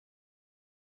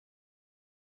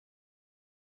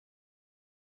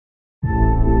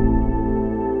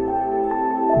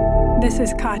This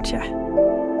is Katya,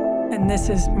 and this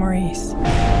is Maurice.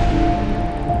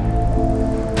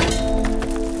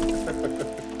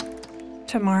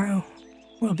 Tomorrow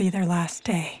will be their last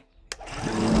day.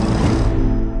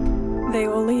 They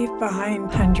will leave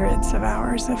behind hundreds of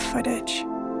hours of footage,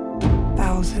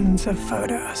 thousands of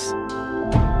photos,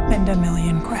 and a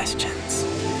million questions.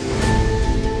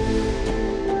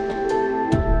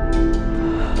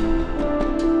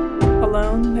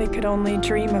 Alone, they could only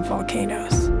dream of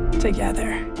volcanoes.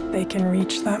 Together, they can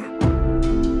reach them.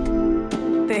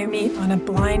 They meet on a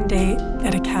blind date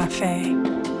at a cafe.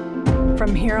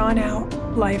 From here on out,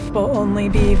 life will only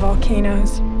be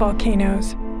volcanoes,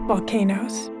 volcanoes,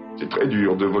 volcanoes. C'est très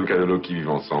dur, deux volcanologues qui vivent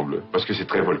ensemble, parce que c'est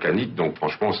très volcanique, donc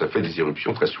franchement, ça fait des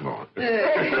éruptions très souvent.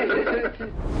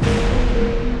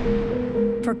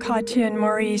 For Katya and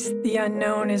Maurice, the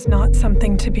unknown is not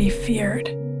something to be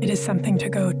feared. It is something to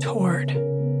go toward.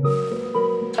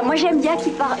 Moi, j'aime bien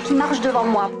qu'il marche devant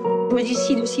moi. Je me dis,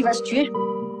 s'il va se tuer,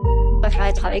 je préfère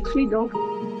être avec lui, donc.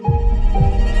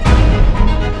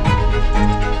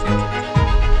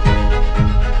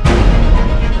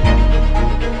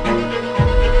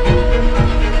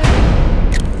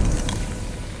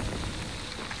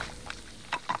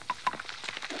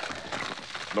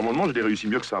 Normalement, je l'ai réussi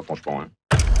mieux que ça, franchement.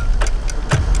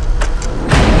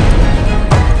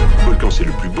 Le volcan, c'est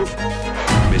le plus beau,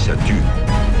 mais ça tue.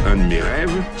 Un de mes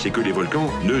rêves, c'est que les volcans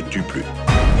ne tuent plus.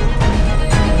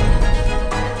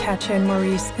 Katya and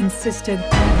Maurice insisted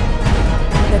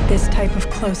that this type of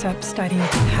close-up study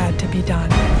had to be done.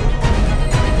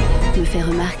 Me fait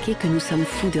remarquer que nous sommes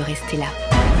fous de rester là.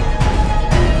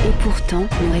 Et pourtant,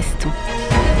 nous restons.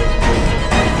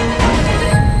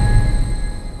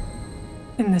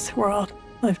 In this world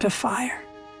lived a fire,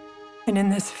 and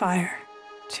in this fire,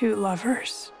 two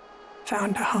lovers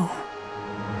found a home.